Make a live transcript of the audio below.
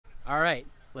All right,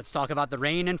 let's talk about the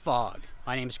rain and fog.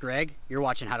 My name's Greg. You're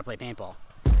watching How to Play Paintball.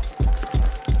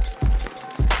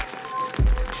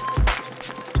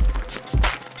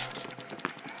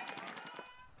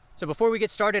 So before we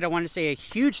get started, I want to say a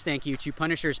huge thank you to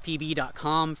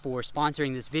PunishersPB.com for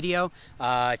sponsoring this video.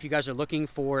 If you guys are looking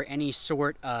for any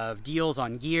sort of deals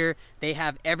on gear, they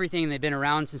have everything. They've been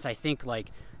around since I think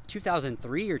like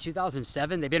 2003 or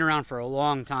 2007. They've been around for a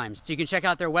long time. So you can check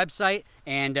out their website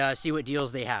and see what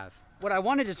deals they have. What I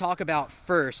wanted to talk about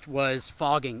first was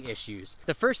fogging issues.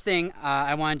 The first thing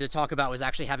I wanted to talk about was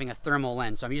actually having a thermal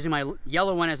lens. So I'm using my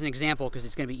yellow one as an example because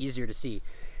it's going to be easier to see.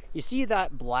 You see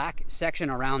that black section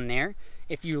around there?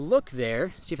 If you look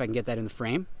there, see if I can get that in the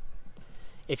frame.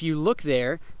 If you look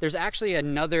there, there's actually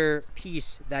another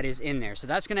piece that is in there. So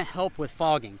that's gonna help with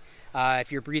fogging.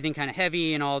 If you're breathing kind of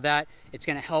heavy and all that, it's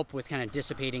gonna help with kind of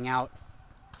dissipating out.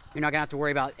 You're not gonna have to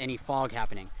worry about any fog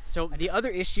happening. So the other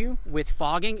issue with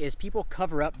fogging is people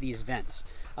cover up these vents.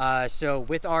 So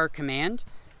with our command,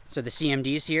 so the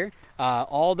CMDs here,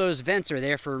 all those vents are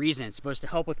there for a reason. It's supposed to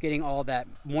help with getting all that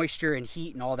moisture and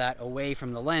heat and all that away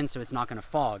from the lens so it's not gonna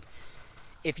fog.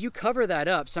 If you cover that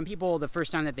up, some people the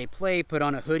first time that they play put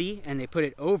on a hoodie and they put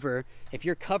it over. If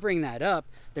you're covering that up,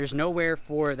 there's nowhere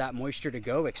for that moisture to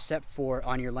go except for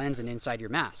on your lens and inside your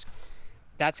mask.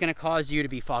 That's gonna cause you to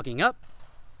be fogging up,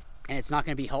 and it's not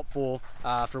gonna be helpful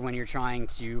for when you're trying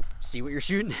to see what you're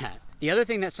shooting at. The other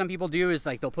thing that some people do is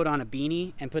like they'll put on a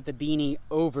beanie and put the beanie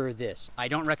over this. I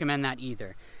don't recommend that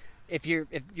either. If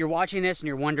you're watching this and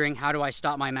you're wondering how do I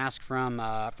stop my mask from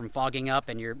fogging up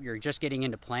and you're just getting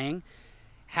into playing,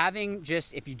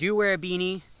 if you do wear a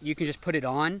beanie, you can just put it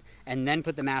on and then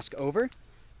put the mask over.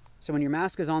 So when your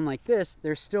mask is on like this,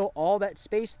 there's still all that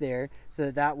space there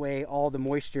so that way all the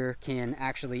moisture can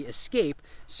actually escape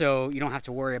so you don't have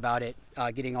to worry about it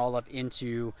getting all up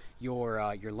into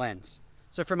your lens.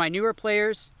 So for my newer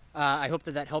players, I hope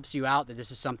that helps you out, that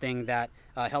this is something that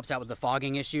helps out with the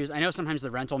fogging issues. I know sometimes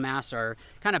the rental masks are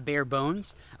kind of bare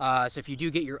bones. So if you do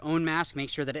get your own mask, make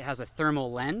sure that it has a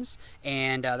thermal lens,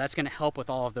 and that's gonna help with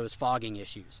all of those fogging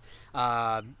issues.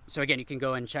 So again, you can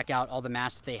go and check out all the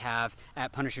masks that they have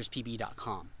at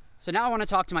PunishersPB.com. So now I wanna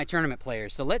talk to my tournament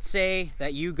players. So let's say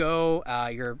that you go,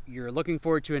 you're looking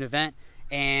forward to an event,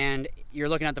 and you're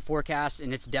looking at the forecast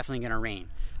and it's definitely gonna rain.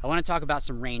 I wanna talk about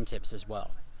some rain tips as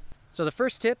well. So the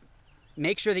first tip,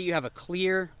 make sure that you have a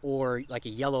clear or like a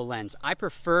yellow lens. I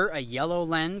prefer a yellow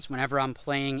lens whenever I'm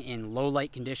playing in low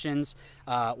light conditions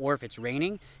or if it's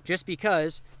raining, just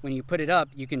because when you put it up,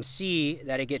 you can see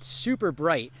that it gets super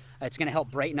bright. It's gonna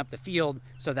help brighten up the field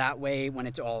so that way when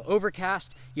it's all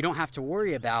overcast, you don't have to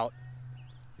worry about,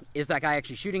 is that guy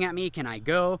actually shooting at me? Can I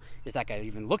go? Is that guy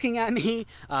even looking at me?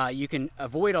 You can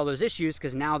avoid all those issues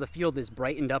because now the field is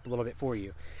brightened up a little bit for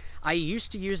you. I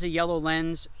used to use a yellow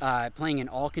lens playing in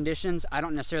all conditions. I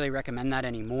don't necessarily recommend that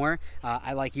anymore.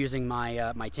 I like using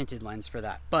my, my tinted lens for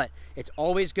that. But it's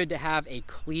always good to have a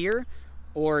clear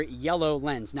or yellow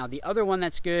lens. Now the other one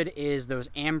that's good is those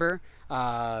amber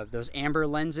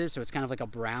lenses, so it's kind of like a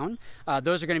brown.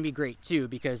 Those are gonna be great too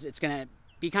because it's gonna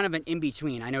be kind of an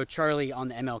in-between. I know Charlie on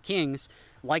the ML Kings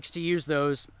likes to use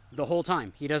those the whole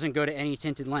time. He doesn't go to any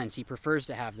tinted lens. He prefers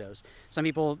to have those. Some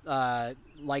people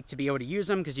like to be able to use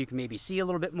them because you can maybe see a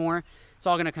little bit more. It's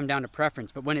all gonna come down to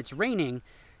preference. But when it's raining,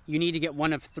 you need to get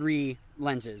one of three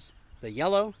lenses: the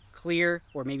yellow, clear,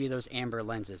 or maybe those amber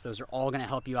lenses. Those are all gonna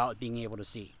help you out with being able to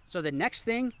see. So the next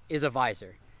thing is a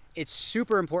visor. It's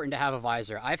super important to have a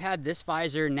visor. I've had this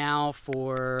visor now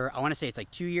for, I wanna say it's like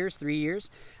 2 years, 3 years.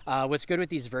 What's good with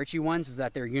these Virtue ones is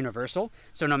that they're universal.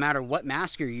 So no matter what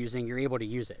mask you're using, you're able to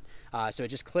use it. So it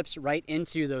just clips right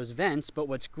into those vents. But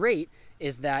what's great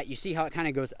is that you see how it kind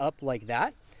of goes up like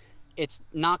that? It's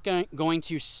not going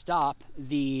to stop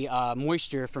the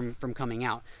moisture from coming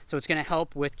out. So it's gonna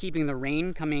help with keeping the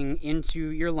rain coming into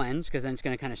your lens because then it's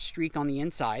gonna kind of streak on the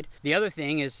inside. The other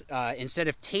thing is instead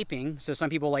of taping, so some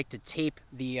people like to tape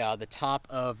the top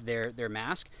of their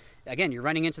mask. Again, you're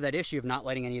running into that issue of not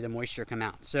letting any of the moisture come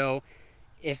out. So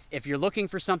if you're looking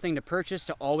for something to purchase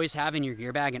to always have in your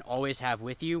gear bag and always have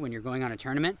with you when you're going on a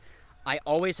tournament, I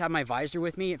always have my visor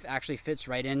with me. It actually fits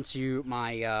right into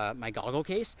my my goggle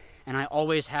case, and I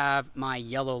always have my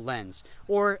yellow lens.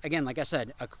 Or again, like I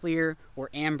said, a clear or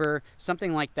amber,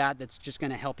 something like that that's just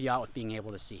gonna help you out with being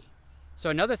able to see. So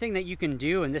another thing that you can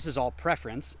do, and this is all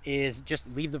preference, is just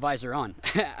leave the visor on.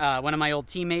 One of my old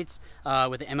teammates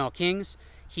with the ML Kings,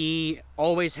 he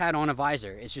always had on a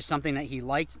visor. It's just something that he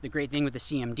liked. The great thing with the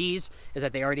CMDs is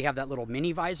that they already have that little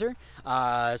mini visor.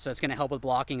 So it's gonna help with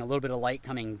blocking a little bit of light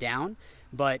coming down.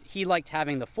 but he liked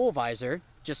having the full visor.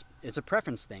 Just, it's a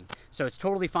preference thing. So it's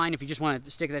totally fine if you just want to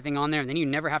stick that thing on there, and then you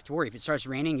never have to worry. If it starts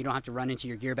raining, you don't have to run into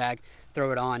your gear bag,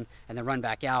 throw it on, and then run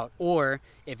back out. Or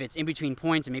if it's in between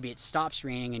points and maybe it stops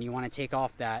raining and you want to take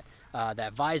off that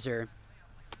visor,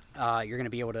 you're going to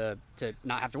be able to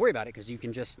not have to worry about it because you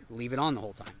can just leave it on the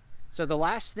whole time. So the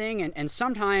last thing, and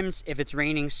sometimes if it's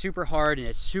raining super hard and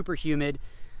it's super humid,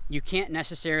 you can't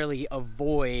necessarily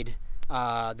avoid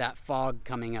that fog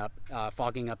coming up,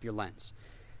 fogging up your lens.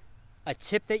 A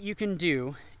tip that you can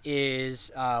do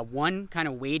is one, kind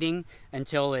of waiting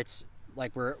until it's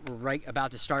like we're right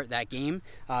about to start that game.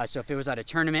 So if it was at a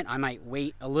tournament, I might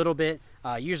wait a little bit.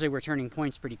 Usually we're turning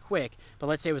points pretty quick, but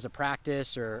let's say it was a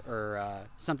practice or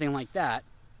something like that.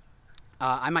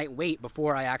 I might wait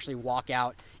before I actually walk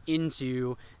out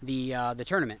into the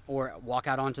tournament or walk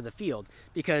out onto the field,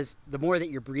 because the more that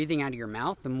you're breathing out of your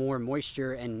mouth, the more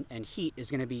moisture and heat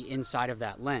is going to be inside of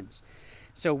that lens.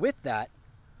 So with that,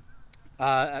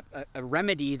 a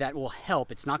remedy that will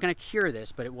help, it's not going to cure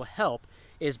this, but it will help,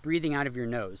 is breathing out of your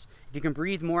nose. If you can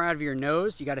breathe more out of your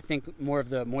nose, you got to think more of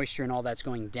the moisture and all that's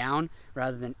going down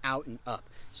rather than out and up.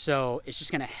 So it's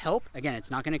just going to help. Again, it's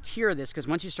not going to cure this, because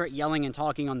once you start yelling and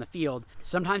talking on the field,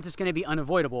 sometimes it's going to be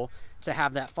unavoidable to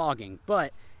have that fogging.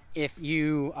 But if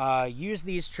you use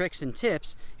these tricks and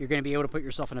tips, you're going to be able to put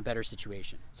yourself in a better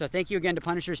situation. So thank you again to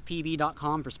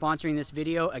PunishersPB.com for sponsoring this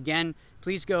video. Again,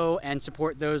 please go and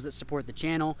support those that support the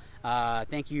channel.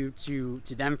 Thank you to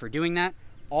them for doing that.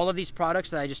 All of these products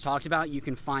that I just talked about, you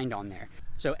can find on there.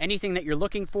 So anything that you're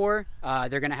looking for,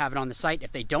 they're going to have it on the site.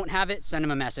 If they don't have it, send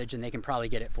them a message and they can probably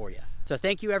get it for you. So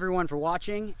thank you everyone for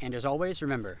watching. And as always,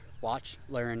 remember, watch,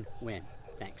 learn, win.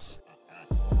 Thanks.